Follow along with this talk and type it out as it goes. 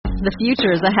The future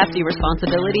is a hefty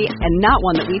responsibility and not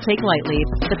one that we take lightly.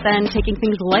 But then, taking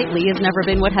things lightly has never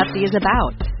been what Hefty is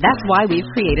about. That's why we've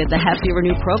created the Hefty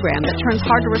Renew program that turns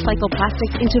hard-to-recycle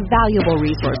plastics into valuable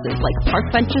resources like park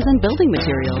benches and building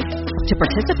materials. To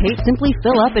participate, simply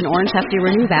fill up an orange Hefty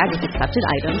Renew bag with accepted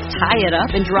items, tie it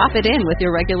up, and drop it in with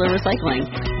your regular recycling.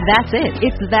 That's it.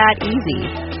 It's that easy.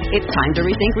 It's time to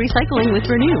rethink recycling with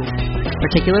Renew.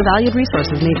 Particular valued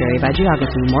resources may vary by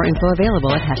geography. More info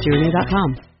available at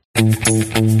heftyrenew.com.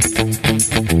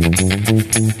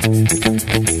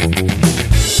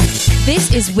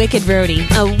 This is Wicked Roadie,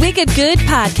 a wicked good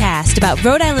podcast about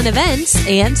Rhode Island events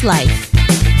and life.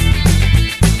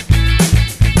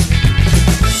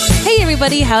 Hey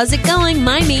everybody, how's it going?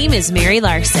 My name is Mary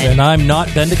Larson. And I'm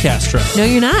not Ben DeCastro. No,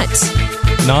 you're not.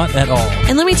 Not at all.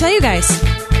 And let me tell you guys,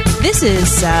 this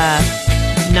is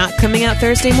not coming out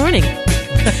Thursday morning.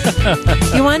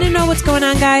 You want to know what's going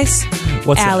on, guys?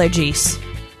 What's allergies.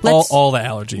 All the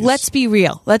allergies. Let's be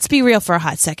real. Let's be real for a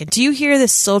hot second. Do you hear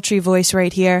this sultry voice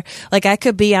right here? Like I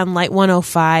could be on Light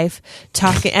 105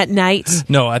 talking at night.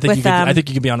 No, I think you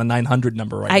could be on a 900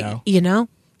 number right now. You know?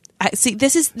 See,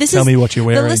 this is. Tell me what you're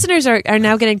wearing. The listeners are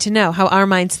now getting to know how our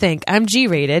minds think. I'm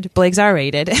G-rated. Blake's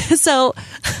R-rated. So,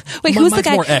 wait, who's the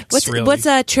guy? More X, really. What's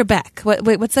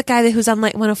Trebek? What's the guy who's on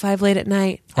Light 105 late at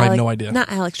night? I have no idea. Not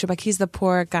Alex Trebek. He's the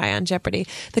poor guy on Jeopardy.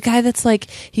 The guy that's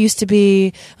like, he used to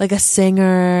be like a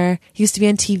singer. He used to be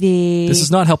on TV. This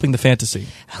is not helping the fantasy.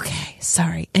 Okay,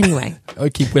 sorry. Anyway. I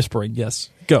keep whispering.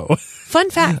 Yes. Go. Fun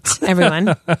fact,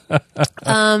 everyone.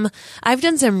 I've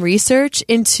done some research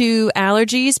into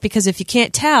allergies because if you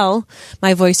can't tell,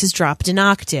 my voice has dropped an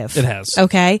octave. It has.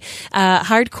 Okay.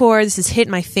 Hardcore, this has hit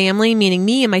my family, meaning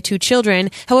me and my two children.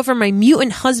 However, my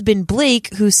mutant husband,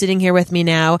 Blake, who's sitting here with me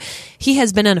now, he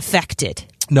has been unaffected.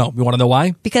 No. You want to know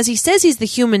why? Because he says he's the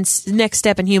human's next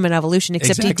step in human evolution,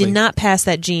 except Exactly. he did not pass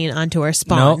that gene onto our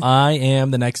spawn. No, I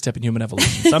am the next step in human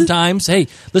evolution. Sometimes, hey,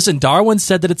 listen, Darwin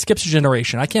said that it skips a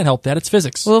generation. I can't help that. It's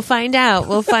physics. We'll find out.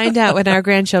 We'll find out when our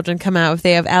grandchildren come out if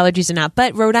they have allergies or not.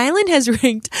 But Rhode Island has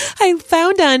ranked, I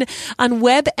found on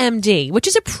WebMD, which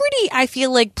is a pretty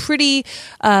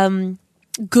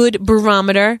good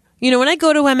barometer. You know, when I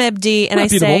go to WebMD and I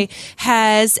say,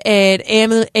 has an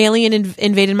alien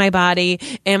invaded my body?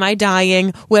 Am I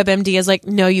dying? WebMD is like,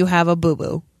 no, you have a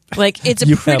boo-boo. Like, it's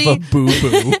have a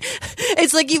boo-boo.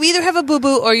 It's like you either have a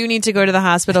boo-boo or you need to go to the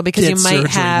hospital because you might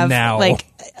have,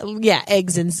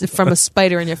 eggs from a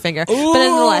spider in your finger. But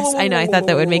nonetheless, I know, I thought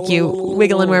that would make you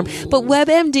wiggle and worm. But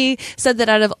WebMD said that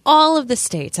out of all of the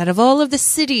states, out of all of the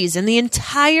cities in the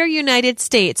entire United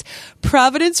States,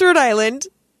 Providence, Rhode Island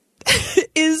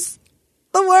is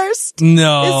the worst.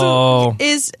 No.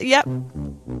 Yep.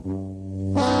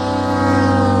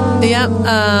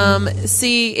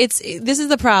 See, this is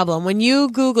the problem. When you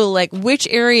Google like which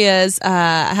areas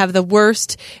have the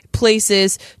worst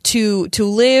places to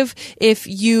live if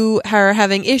you are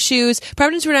having issues,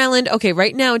 Providence, Rhode Island. Okay,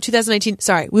 right now in 2019.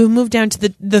 Sorry, we've moved down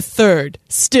to the third.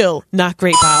 Still not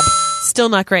great, Bob. Still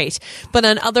not great. But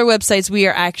on other websites, we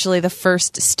are actually the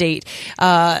first state.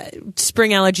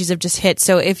 Spring allergies have just hit.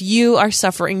 So if you are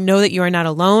suffering, know that you are not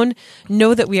alone.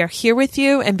 Know that we are here with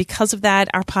you. And because of that,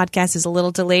 our podcast is a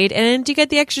little delayed. And you get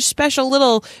the extra special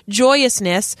little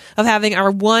joyousness of having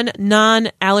our one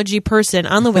non-allergy person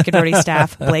on the Wicked Roadie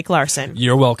staff, Blake Larson.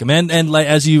 You're welcome. And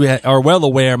as you are well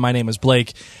aware, my name is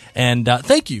Blake. And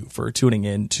thank you for tuning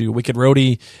in to Wicked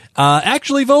Roadie.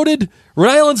 Actually voted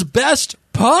Rhode Island's best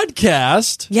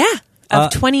podcast. Yeah,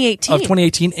 of 2018. Of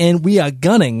 2018. And we are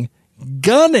gunning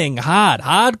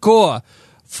hardcore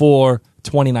for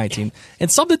 2019. And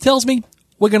something tells me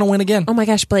we're going to win again. Oh my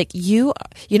gosh, Blake, you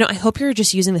know, I hope you're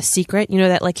just using the secret, you know,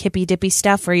 that like hippy dippy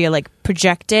stuff where you like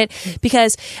project it,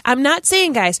 because I'm not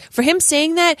saying, guys, for him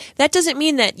saying that doesn't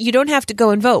mean that you don't have to go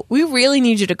and vote. We really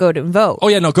need you to go and vote. Oh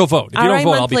yeah, no, go vote. If you don't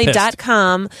vote, I'll be pissed.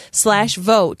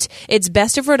 RImonthly.com/vote. It's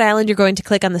Best of Rhode Island. You're going to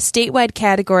click on the statewide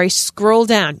category, scroll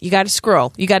down. You got to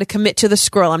scroll. You got to commit to the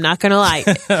scroll. I'm not going to lie.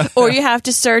 Or you have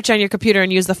to search on your computer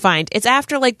and use the find. It's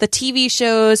after like the TV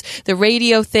shows, the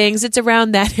radio things. It's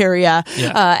around that area.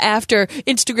 Yeah. After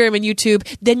Instagram and YouTube,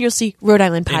 then you'll see Rhode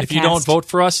Island Podcast. And if you don't vote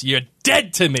for us, you're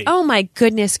dead to me. Oh my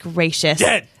goodness gracious.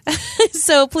 Dead.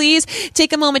 So please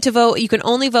take a moment to vote. You can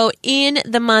only vote in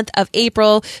the month of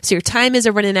April, so your time is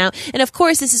running out. And of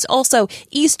course, this is also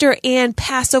Easter and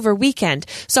Passover weekend.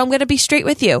 So I'm going to be straight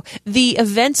with you. The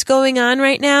events going on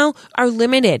right now are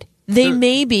limited. They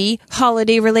may be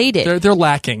holiday related. They're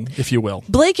lacking, if you will.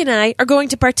 Blake and I are going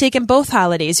to partake in both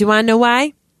holidays. You want to know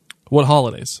why? What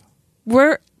holidays?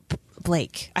 We're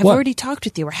Blake, I've What? already talked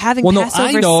with you. We're having Well, no,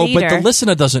 Passover I know, Seder. but the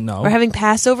listener doesn't know. We're having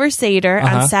Passover Seder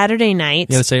on Saturday night.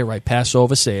 You got to say it right.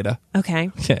 Passover Seder.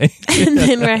 Okay. Okay. And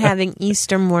then we're having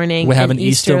Easter morning. We're having and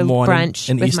Easter morning brunch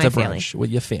and with Easter my brunch family.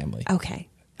 with your family. Okay.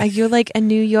 You're like a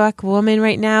New York woman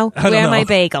right now. don't Where are know. my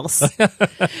bagels?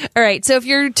 All right. So if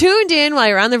you're tuned in while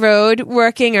you're on the road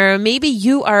working, or maybe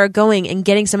you are going and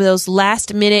getting some of those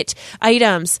last minute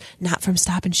items, not from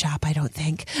Stop and Shop, I don't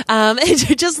think.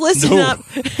 Just listen No. up.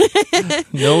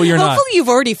 No, you're not. Hopefully you've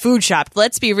already food shopped.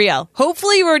 Let's be real.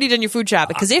 Hopefully you've already done your food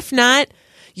shopping. Because if not,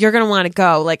 you're going to want to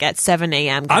go like at 7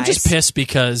 a.m. guys. I'm just pissed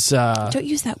because. Don't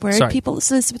use that word. Sorry. People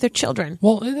listen to this with their children.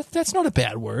 Well, that's not a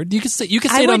bad word. You can say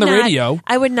I it on would the not- radio.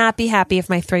 I would not be happy if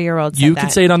my 3-year-old said You that. can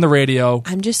say it on the radio.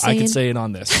 I'm just I can saying. say it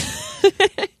on this.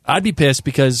 I'd be pissed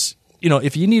because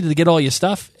if you needed to get all your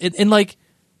stuff and like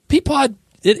Peapod,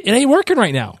 it ain't working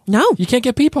right now. No. You can't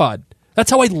get Peapod. That's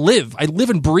how I live. I live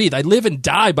and breathe. I live and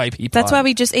die by Peapod. That's why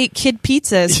we just ate kid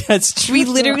pizzas. That's true. We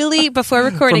literally, before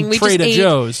recording, From we Trader just ate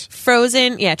Joe's.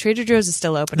 frozen. Yeah, Trader Joe's is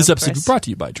still open. This of episode course. is brought to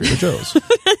you by Trader Joe's.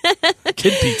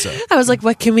 Kid pizza. I was like,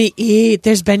 what can we eat?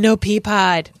 There's been no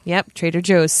Peapod. Yep, Trader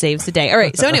Joe's saves the day. All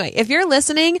right, so anyway, if you're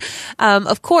listening,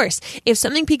 of course, if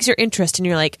something piques your interest and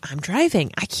you're like, I'm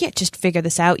driving, I can't just figure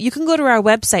this out, you can go to our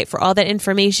website for all that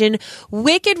information,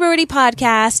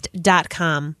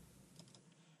 wickedroadypodcast.com.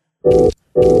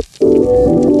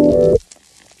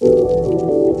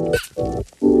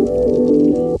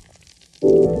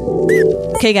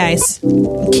 Okay, guys,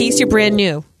 in case you're brand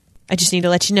new, I just need to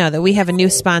let you know that we have a new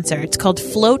sponsor. It's called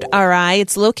Float RI.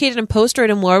 It's located in Post Road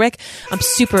in Warwick. I'm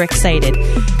super excited.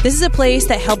 This is a place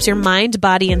that helps your mind,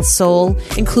 body, and soul,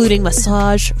 including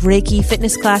massage, Reiki,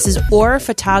 fitness classes, or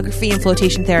photography and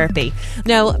flotation therapy.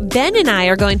 Now, Ben and I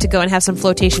are going to go and have some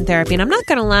flotation therapy, and I'm not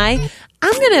going to lie,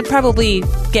 I'm going to probably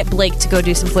get Blake to go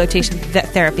do some flotation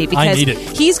therapy because need it.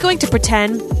 he's going to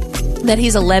pretend that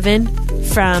he's 11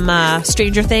 from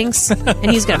Stranger Things,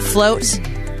 and he's going to float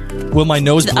Will my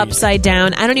nose bleed? upside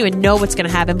down. I don't even know what's going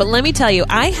to happen. But let me tell you,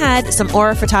 I had some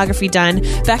aura photography done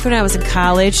back when I was in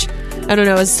college. I don't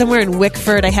know, it was somewhere in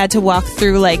Wickford. I had to walk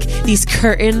through like these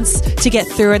curtains to get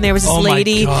through, and there was this Oh my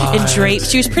lady God. in drapes.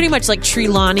 She was pretty much like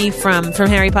Trelawney from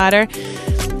Harry Potter.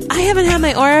 I haven't had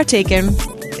my aura taken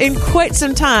in quite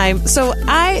some time, so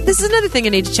this is another thing I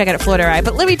need to check out at Float RI.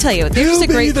 But let me tell you, there's just a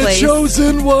great the place.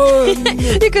 chosen one.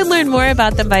 You can learn more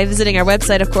about them by visiting our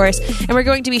website, of course. And we're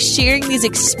going to be sharing these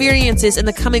experiences in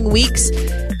the coming weeks.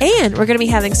 And we're going to be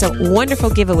having some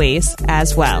wonderful giveaways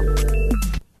as well.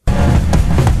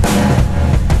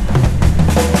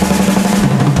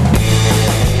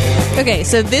 Okay,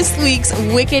 so this week's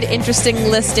wicked interesting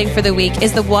listing for the week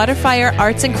is the Waterfire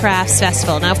Arts and Crafts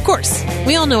Festival. Now, of course,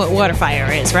 we all know what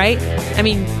Waterfire is, right? I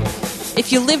mean,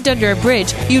 if you lived under a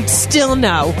bridge, you'd still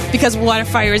know, because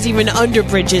Waterfire is even under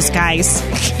bridges, guys.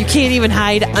 You can't even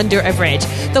hide under a bridge.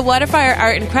 The Waterfire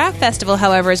Art and Craft Festival,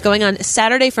 however, is going on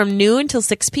Saturday from noon till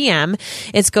 6 p.m.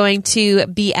 It's going to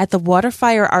be at the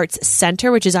Waterfire Arts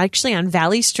Center, which is actually on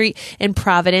Valley Street in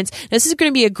Providence. This is going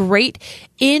to be a great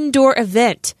indoor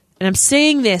event. And I'm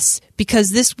saying this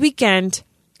because this weekend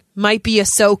might be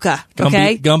Ahsoka,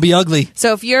 okay? Gonna be ugly.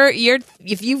 So if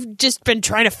you've just been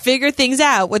trying to figure things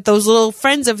out with those little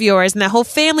friends of yours and that whole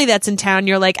family that's in town,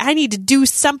 you're like, I need to do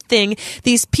something.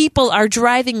 These people are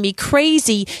driving me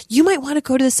crazy. You might want to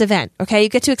go to this event, okay? You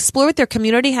get to explore what their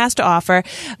community has to offer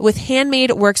with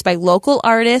handmade works by local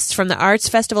artists from the Arts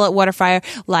Festival at Waterfire,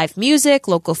 live music,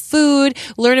 local food,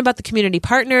 learn about the community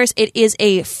partners. It is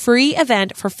a free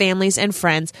event for families and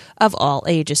friends of all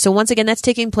ages. So once again, that's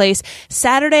taking place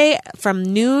Saturday from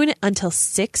noon until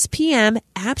 6 p.m.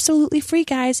 Absolutely free,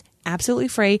 guys. Absolutely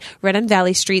free. Right on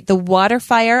Valley Street, the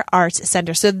Waterfire Arts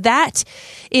Center. So that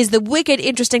is the wicked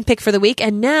interesting pick for the week.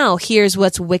 And now here's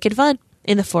what's wicked fun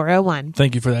in the 401.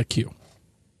 Thank you for that cue.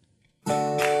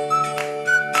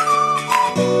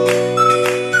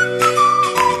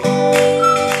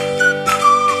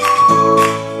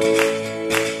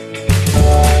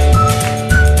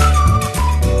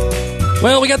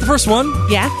 Well, we got the first one.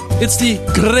 Yeah? It's the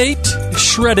Great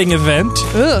Shredding Event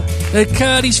Ooh. at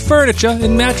Cotty's Furniture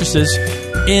and Mattresses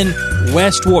in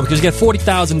West Warwick. Because you got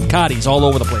 40,000 Cotties all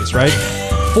over the place, right?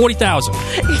 40,000.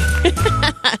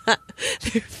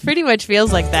 Pretty much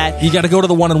feels like that. You got to go to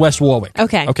the one in West Warwick.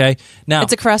 Okay. Okay? Now,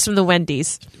 It's across from the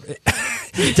Wendy's.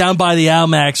 down by the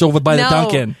Almax, over by the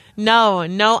Dunkin'. No,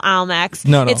 Almax.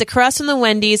 No. It's across from the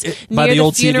Wendy's by near the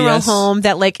old funeral CVS. home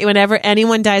that, like, whenever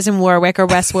anyone dies in Warwick or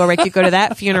West Warwick, you go to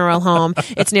that funeral home.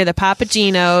 It's near the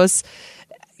Papagino's.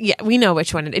 Yeah, we know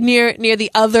which one. Near the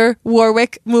other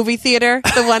Warwick movie theater,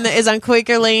 the one that is on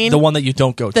Quaker Lane. The one that you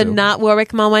don't go The to. not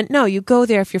Warwick Mall one. No, you go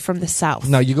there if you're from the South.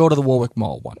 No, you go to the Warwick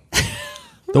Mall one.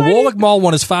 The Warwick Mall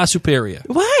one is far superior.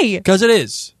 Why? Because it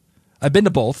is. I've been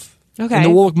to both. Okay. And the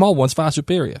Warwick Mall one's far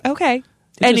superior. Okay.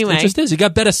 It just is. You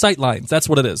got better sight lines. That's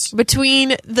what it is.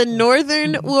 Between the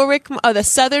northern Warwick, the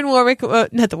southern Warwick,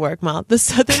 not the Warwick Mall, the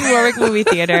southern Warwick movie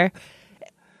theater,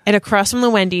 and across from the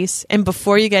Wendy's, and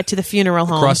before you get to the funeral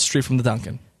home, Across the street from the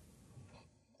Dunkin'.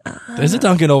 There's a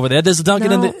Dunkin' over there. There's a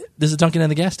Dunkin' there's a Dunkin' in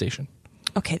the gas station.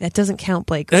 Okay, that doesn't count,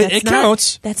 Blake. It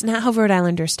counts. That's not how Rhode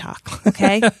Islanders talk.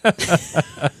 Okay.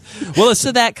 Well, listen,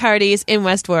 So that Cardi's in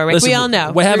West Warwick. listen, We all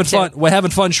know. We're having Route 2. fun. We're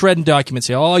having fun shredding documents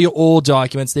here. All your old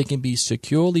documents, they can be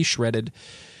securely shredded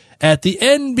at the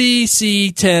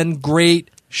NBC 10 Great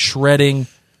Shredding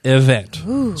Event.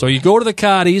 Ooh. So you go to the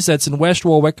Cardi's, that's in West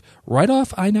Warwick, right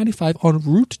off I-95 on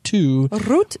Route 2.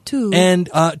 Route 2. And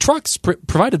trucks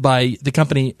provided by the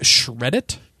company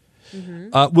Shred-it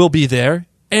will be there,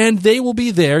 and they will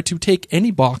be there to take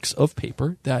any box of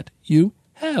paper that you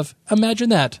have. Imagine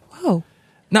that. Whoa.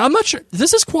 Now, I'm not sure.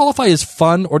 Does this qualify as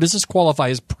fun, or does this qualify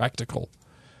as practical?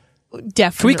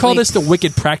 Definitely. Can we call this the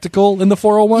wicked practical in the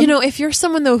 401? You know, if you're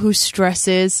someone though who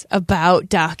stresses about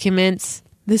documents,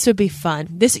 this would be fun.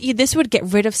 This would get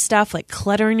rid of stuff like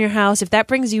clutter in your house. If that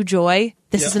brings you joy,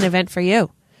 this is an event for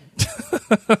you.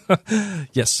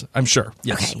 Yes, I'm sure.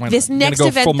 Yes. Okay. Why not? This I'm gonna next go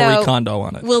event, full Marie though, Kondo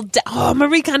on it.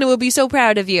 Marie Kondo will be so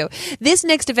proud of you. This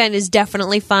next event is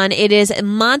definitely fun. It is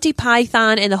Monty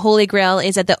Python and the Holy Grail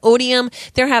is at the Odeum.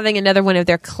 They're having another one of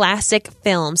their classic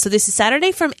films. So this is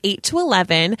Saturday from 8 to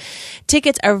 11.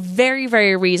 Tickets are very,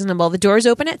 very reasonable. The doors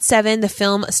open at 7. The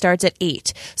film starts at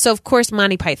 8. So, of course,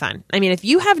 Monty Python. I mean, if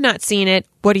you have not seen it,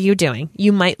 what are you doing?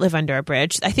 You might live under a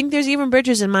bridge. I think there's even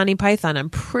bridges in Monty Python. I'm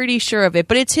pretty sure of it.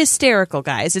 But it's hysterical,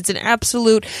 guys. It's an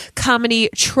absolute comedy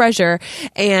treasure.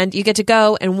 And you get to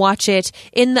go and watch it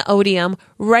in the Odeum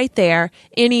right there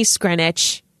in East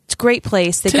Greenwich. It's a great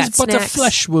place. They've got Tis but snacks. a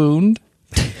flesh wound.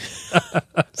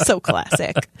 So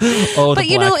classic. Oh, But the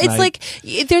you know, Black it's Knight.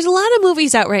 like there's a lot of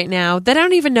movies out right now that I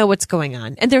don't even know what's going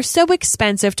on. And they're so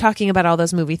expensive talking about all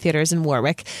those movie theaters in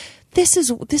Warwick. This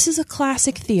is a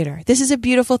classic theater. This is a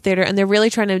beautiful theater, and they're really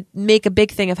trying to make a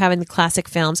big thing of having the classic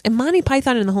films. And Monty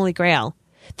Python and the Holy Grail,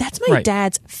 that's my Right.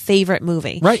 dad's favorite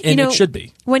movie. Right, and You know, it should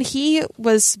be. When he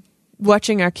was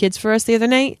watching our kids for us the other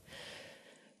night,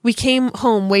 we came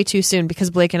home way too soon because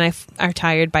Blake and I are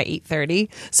tired by 8:30.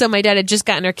 So my dad had just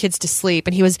gotten our kids to sleep,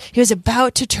 and he was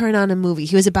about to turn on a movie.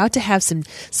 He was about to have some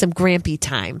Grampy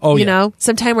time. Oh, you yeah. know,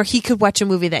 some time where he could watch a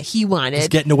movie that he wanted. He's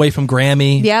getting away from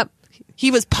Grammy. Yep,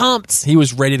 he was pumped, He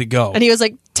was ready to go. and he was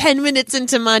like 10 minutes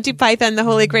into Monty Python, the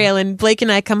Holy Grail, and Blake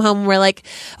and I come home, and we're like,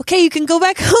 "Okay, you can go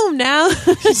back home now."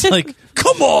 It's like,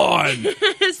 come on.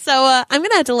 So I'm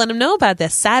gonna have to let him know about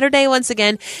this Saturday once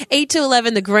again, 8 to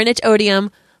 11, the Greenwich Odeum.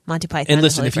 Monty Python. And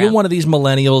listen, Holy if Grail. you're one of these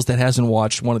millennials that hasn't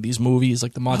watched one of these movies,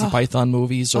 like the Monty Python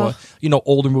movies, or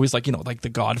older movies like like The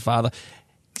Godfather,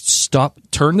 stop,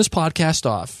 turn this podcast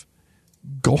off,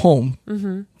 go home,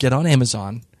 get on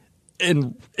Amazon,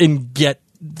 and get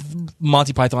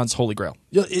Monty Python's Holy Grail.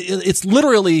 It's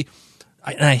literally,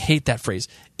 and I hate that phrase.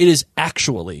 It is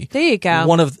actually There you go.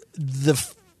 one of the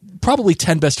probably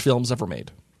 10 best films ever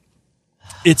made.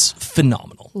 It's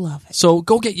phenomenal. Love it. So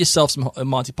go get yourself some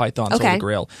Monty Python's Okay. Holy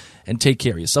Grail and take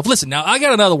care of yourself. Listen, now I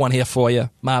got another one here for you,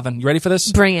 Marvin. You ready for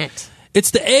this? Bring it. It's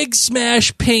the Egg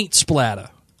Smash Paint Splatter.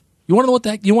 You want to know what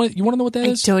that? You want to know what that I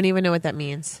is? don't even know what that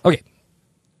means. Okay.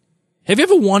 Have you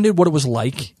ever wondered what it was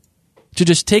like to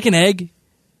just take an egg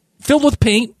filled with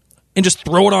paint and just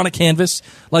throw it on a canvas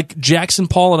like Jackson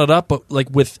Paulin it up, but like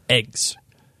with eggs?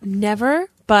 Never,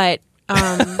 but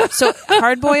so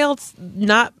hard boiled,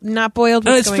 not boiled.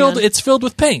 And What's it's going on? It's filled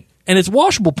with paint, and it's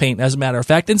washable paint, as a matter of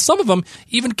fact. And some of them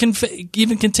even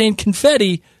contain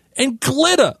confetti and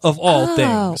glitter of all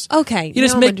things. okay. You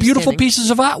just Now I'm make beautiful understanding.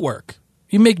 pieces of artwork.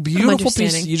 You make beautiful pieces.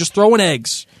 understanding. You just throw in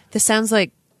eggs. This sounds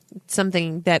like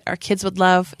something that our kids would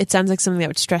love. It sounds like something that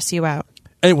would stress you out.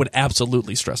 It would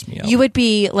absolutely stress me out. You would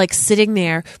be like sitting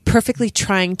there perfectly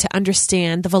trying to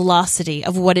understand the velocity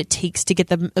of what it takes to get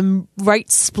the right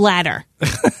splatter.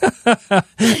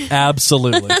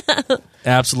 Absolutely.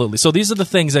 Absolutely. So these are the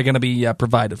things that are going to be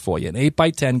provided for you. An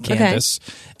 8x10 canvas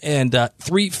and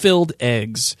 3 filled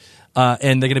eggs.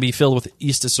 And they're going to be filled with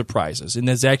Easter surprises. And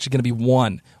there's actually going to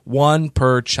be one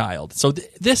per child. So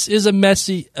this is a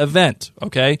messy event,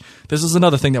 okay? This is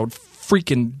another thing that would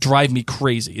freaking drive me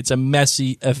crazy. It's a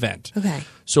messy event. Okay.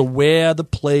 So wear the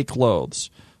play clothes.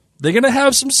 They're going to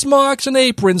have some smocks and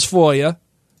aprons for you,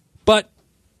 but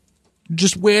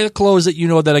Just wear the clothes that you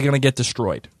know that are going to get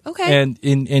destroyed. Okay.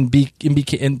 And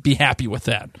be happy with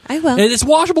that. I will. And it's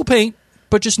washable paint,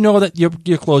 but just know that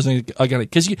your clothes are going to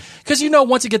because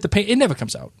once you get the paint, it never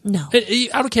comes out. No. I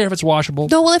don't care if it's washable.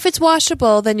 No, well, if it's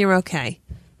washable, then you're okay.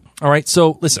 All right.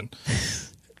 So listen,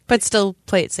 But still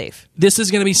play it safe. this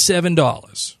is going to be $7. All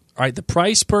right. The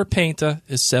price per painter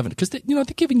is $7 because they're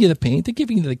giving you the paint, they're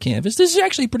giving you the canvas. This is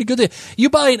actually pretty good. You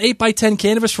buy an 8x10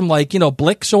 canvas from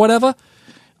Blix or whatever.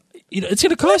 It's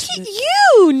going to cost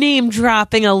You name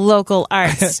dropping a local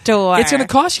art store. It's going to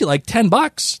cost you like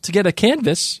 $10 to get a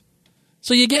canvas.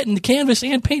 So you're getting the canvas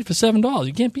and paint for $7.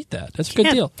 You can't beat that. That's a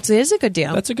good deal. So it is a good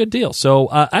deal. That's a good deal. So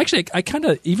actually, I kind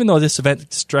of, even though this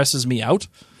event stresses me out,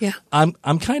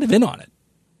 I'm kind of in on it.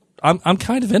 I'm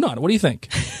kind of in on it. What do you think?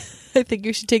 I think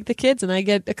you should take the kids and I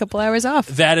get a couple hours off.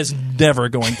 That is never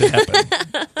going to happen.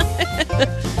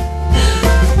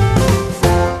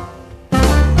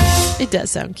 It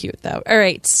does sound cute, though. All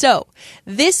right, so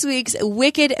this week's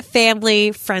Wicked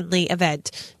Family Friendly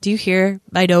event. Do you hear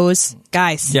my nose?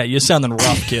 Guys. Yeah, you're sounding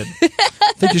rough, kid.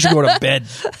 I think you should go to bed.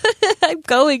 I'm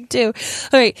going to. All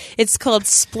right, it's called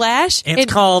Splash.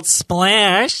 It's called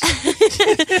Splash.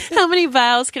 How many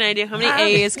vowels can I do? How many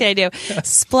A's can I do?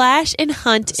 Splash and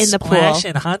hunt in the pool. Splash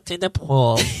and hunt in the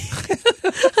pool.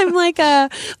 I'm like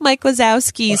Mike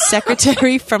Wazowski's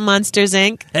secretary from Monsters,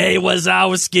 Inc. Hey,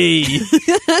 Wazowski.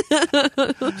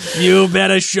 You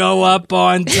better show up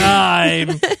on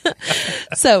time.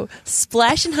 So,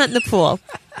 splash and hunt in the pool.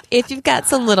 If you've got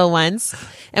some little ones,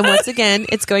 and once again,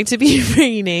 it's going to be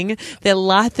raining a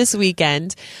lot this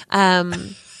weekend.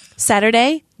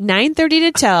 Saturday, 9:30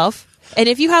 to 12. And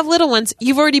if you have little ones,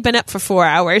 you've already been up for 4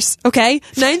 hours, okay?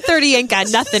 9:30 ain't got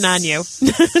nothing on you.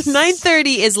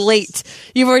 9:30 is late.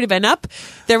 You've already been up.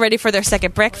 They're ready for their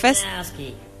second breakfast.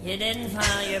 Wazowski, you didn't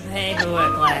file your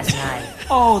paperwork last night.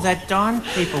 Oh, that darn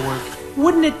paperwork.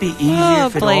 Wouldn't it be easier Oh,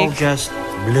 if it all Blake. just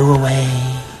blew away?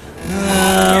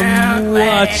 Don't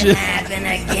let watch it it. happen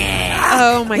again.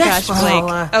 Oh my Yes, gosh,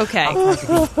 well, Blake.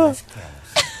 Okay.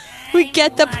 We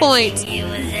get the point. You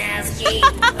Wazowski,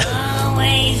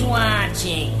 always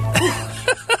watching.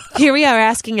 Here we are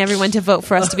asking everyone to vote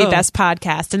for us to be best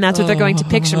podcast, and that's what they're going to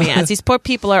picture me as. These poor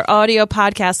people are audio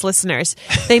podcast listeners.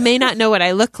 They may not know what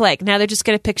I look like. Now they're just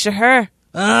going to picture her.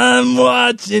 I'm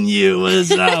watching you,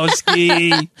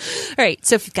 Wazowski. All right,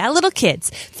 so if you've got little kids,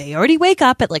 they already wake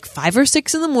up at like 5 or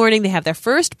 6 in the morning. They have their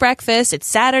first breakfast. It's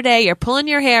Saturday. You're pulling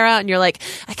your hair out, and you're like,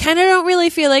 I kind of don't really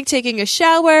feel like taking a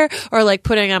shower or like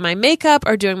putting on my makeup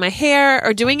or doing my hair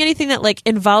or doing anything that like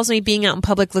involves me being out in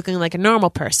public looking like a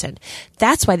normal person.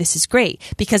 That's why this is great,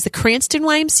 because the Cranston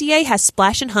YMCA has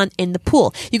Splash and Hunt in the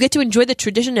pool. You get to enjoy the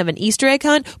tradition of an Easter egg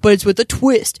hunt, but it's with a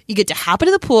twist. You get to hop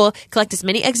into the pool, collect as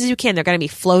many eggs as you can. They're going to be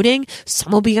floating,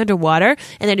 some will be underwater,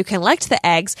 and then you collect the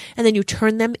eggs and then you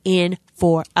turn them in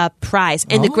for a prize.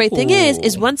 And the great thing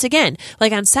is once again,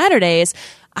 like on Saturdays,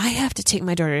 I have to take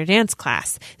my daughter to dance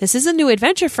class. This is a new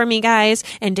adventure for me, guys.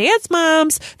 And dance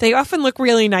moms, they often look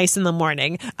really nice in the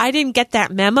morning. I didn't get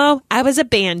that memo. I was a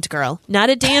band girl,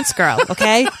 not a dance girl,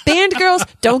 okay? Band girls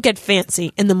don't get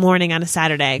fancy in the morning on a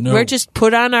Saturday. No. We're just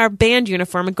put on our band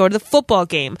uniform and go to the football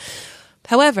game.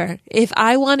 However, if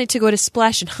I wanted to go to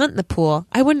Splash and Hunt in the pool,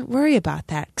 I wouldn't worry about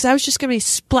that because I was just going to be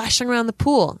splashing around the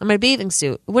pool in my bathing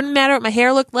suit. It wouldn't matter what my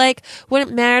hair looked like,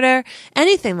 wouldn't matter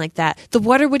anything like that. The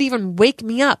water would even wake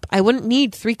me up. I wouldn't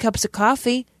need 3 cups of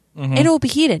coffee. And it will be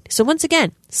heated. So once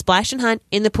again, Splash and Hunt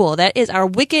in the pool. That is our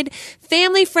wicked,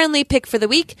 family-friendly pick for the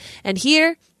week. And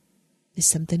here is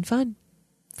something fun.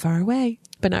 Far away,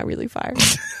 but not really far.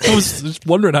 I was just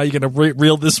wondering how you're going to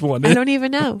reel this one in. I don't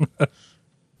even know.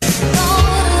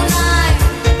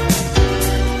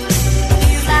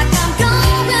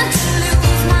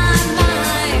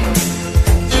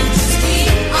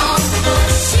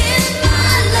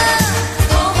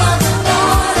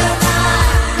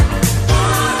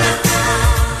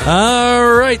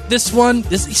 All right, this one.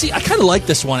 You see, I kind of like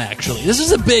this one, actually. This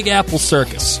is a Big Apple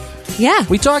Circus. Yeah.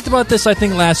 We talked about this, I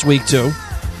think, last week, too.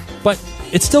 But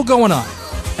it's still going on.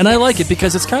 And I like it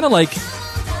because it's kind of like...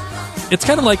 It's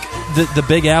kind of like the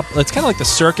Big Apple... It's kind of like the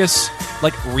circus,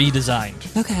 like,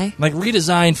 redesigned. Okay. Like,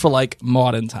 redesigned for, like,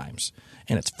 modern times.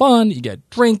 And it's fun. You get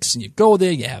drinks, and you go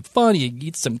there, you have fun, you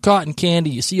eat some cotton candy,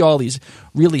 you see all these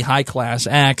really high-class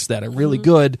acts that are really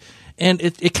good. And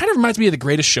it kind of reminds me of The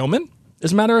Greatest Showman,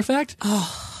 as a matter of fact.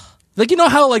 Oh. Like, you know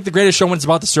how, like, The Greatest Showman is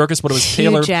about the circus, but it was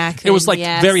tailored. Jackman, it was, like,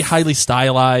 yes. very highly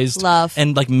stylized. Love.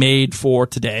 And, like, made for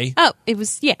today. Oh, it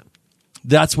was, yeah.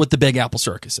 That's what the Big Apple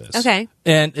Circus is. Okay.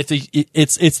 And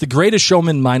it's The Greatest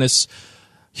Showman minus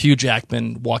Hugh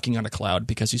Jackman walking on a cloud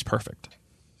because he's perfect.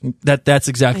 That's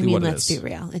exactly I mean, what it let's is. be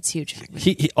real. It's Hugh Jackman.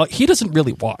 He doesn't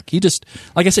really walk. He just,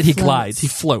 like I said, he Floats. glides. He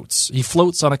floats. He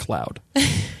floats on a cloud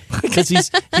because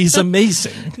he's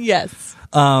amazing. Yes.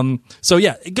 So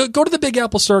yeah, go to the Big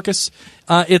Apple Circus.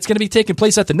 It's going to be taking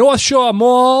place at the North Shore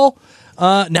Mall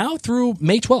now through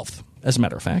May 12th. As a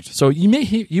matter of fact, so you may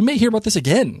hear about this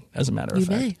again. As a matter of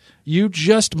fact, may. You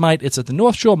just might. It's at the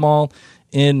North Shore Mall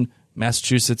in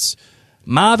Massachusetts.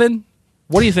 Marvin,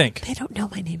 what do you think? They don't know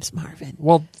my name's Marvin.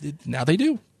 Well, now they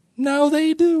do. Now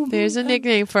they do. There's a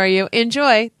nickname for you.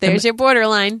 Enjoy. There's your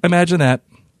borderline. Imagine that.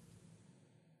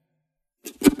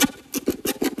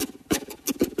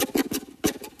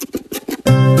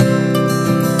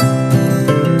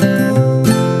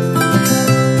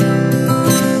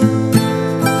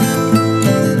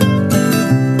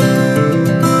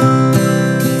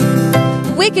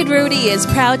 Wicked Rudy is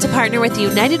proud to partner with the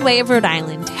United Way of Rhode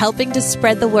Island, helping to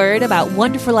spread the word about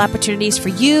wonderful opportunities for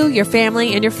you, your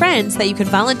family, and your friends that you can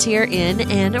volunteer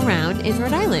in and around in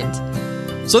Rhode Island.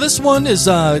 So this one is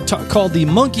called the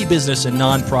Monkey Business and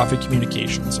Nonprofit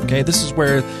Communications. Okay, this is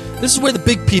where the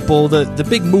big people, the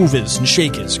big movers and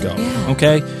shakers go. Yeah.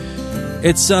 Okay,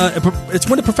 it's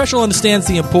when a professional understands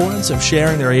the importance of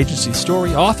sharing their agency's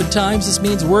story. Oftentimes, this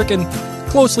means working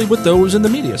closely with those in the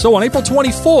media. So on April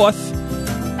 24th,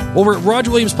 over at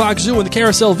Roger Williams Park Zoo in the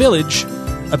Carousel Village,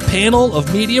 a panel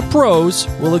of media pros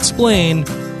will explain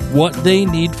what they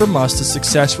need from us to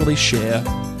successfully share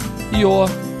your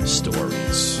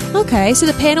stories. Okay, so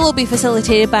the panel will be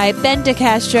facilitated by Ben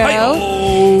DeCastro,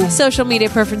 Hi-oh. social media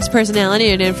preference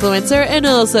personality and influencer, and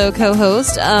also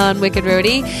co-host on Wicked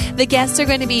Rudy. The guests are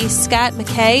going to be Scott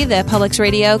McKay, the Publix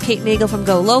Radio, Kate Nagel from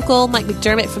Go Local, Mike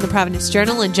McDermott from the Providence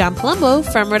Journal, and John Palumbo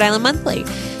from Rhode Island Monthly.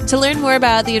 To learn more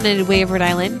about the United Way of Rhode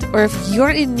Island, or if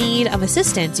you're in need of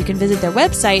assistance, you can visit their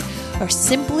website or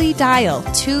simply dial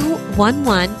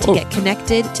 211 to get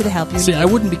connected to the help you See, need. I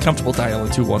wouldn't be comfortable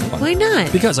dialing 211. Why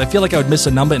not? Because I feel like I would miss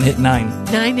a number and hit 9.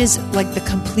 9 is like the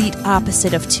complete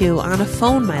opposite of 2 on a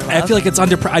phone, my love. I feel like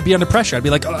I'd be under pressure. I'd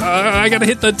be like, I gotta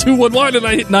hit the 211, and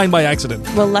I hit 9 by accident.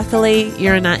 Well, luckily,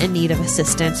 you're not in need of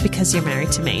assistance because you're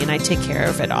married to me and I take care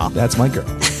of it all. That's my girl.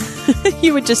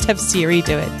 You would just have Siri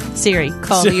do it. Siri,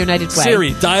 call the United Way.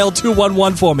 Siri, dial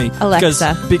 211 for me.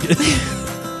 Alexa.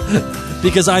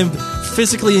 Because I'm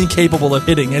physically incapable of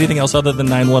hitting anything else other than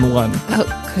 911. Oh,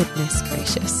 goodness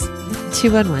gracious.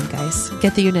 211, guys.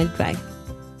 Get the United Way.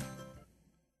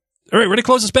 All right, ready to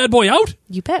close this bad boy out?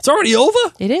 You bet. It's already over?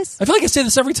 It is. I feel like I say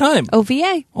this every time.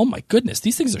 OVA. Oh my goodness,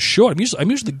 these things are short.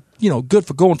 I'm usually good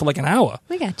for going for like an hour.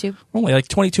 We got you. We're only like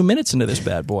 22 minutes into this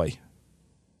bad boy.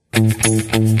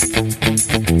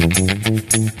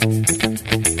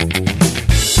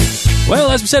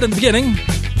 Well, as we said in the beginning,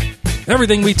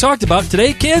 everything we talked about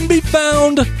today can be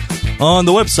found on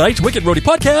the website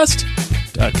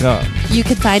wickedroadypodcast.com. You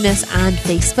can find us on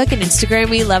Facebook and Instagram.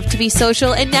 We love to be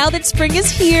social. And now that spring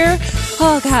is here,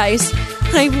 oh, guys,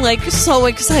 I'm like so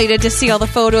excited to see all the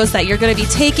photos that you're going to be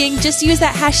taking. Just use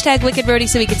that hashtag WickedRoadie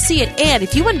so we can see it. And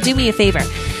if you want to do me a favor,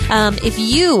 if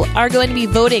you are going to be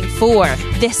voting for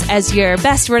this as your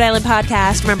best Rhode Island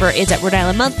podcast, remember it's at Rhode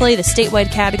Island Monthly, the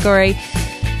statewide category.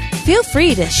 Feel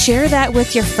free to share that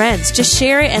with your friends. Just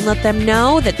share it and let them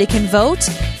know that they can vote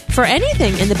for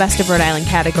anything in the Best of Rhode Island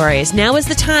categories. Now is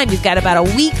the time. You've got about a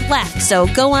week left, so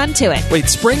go on to it. Wait,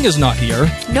 spring is not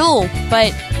here. No,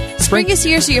 but spring is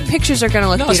here, so your pictures are going to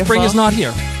look beautiful. Spring is not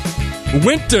here.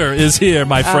 Winter is here,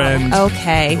 my friend. Oh,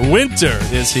 okay. Winter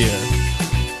is here.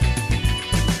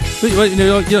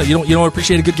 You don't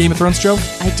appreciate a good Game of Thrones show?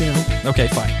 I do. Okay,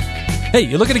 fine. Hey,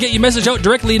 you're looking to get your message out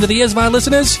directly into the ears of our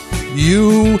listeners?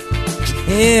 You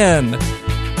can.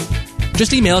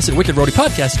 Just email us at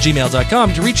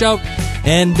wickedroadypodcast@gmail.com to reach out,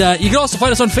 and you can also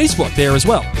find us on Facebook there as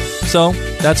well. So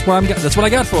that's what I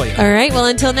got for you. All right. Well,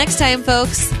 until next time,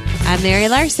 folks. I'm Mary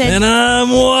Larson. And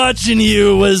I'm watching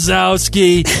you,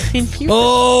 Wazowski.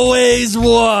 Always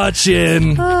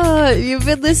watching. Oh, you've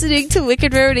been listening to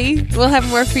Wicked Roadie. We'll have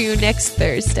more for you next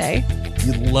Thursday.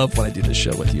 You love when I do this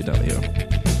show with you, don't you?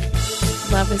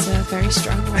 Love is a very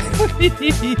strong word.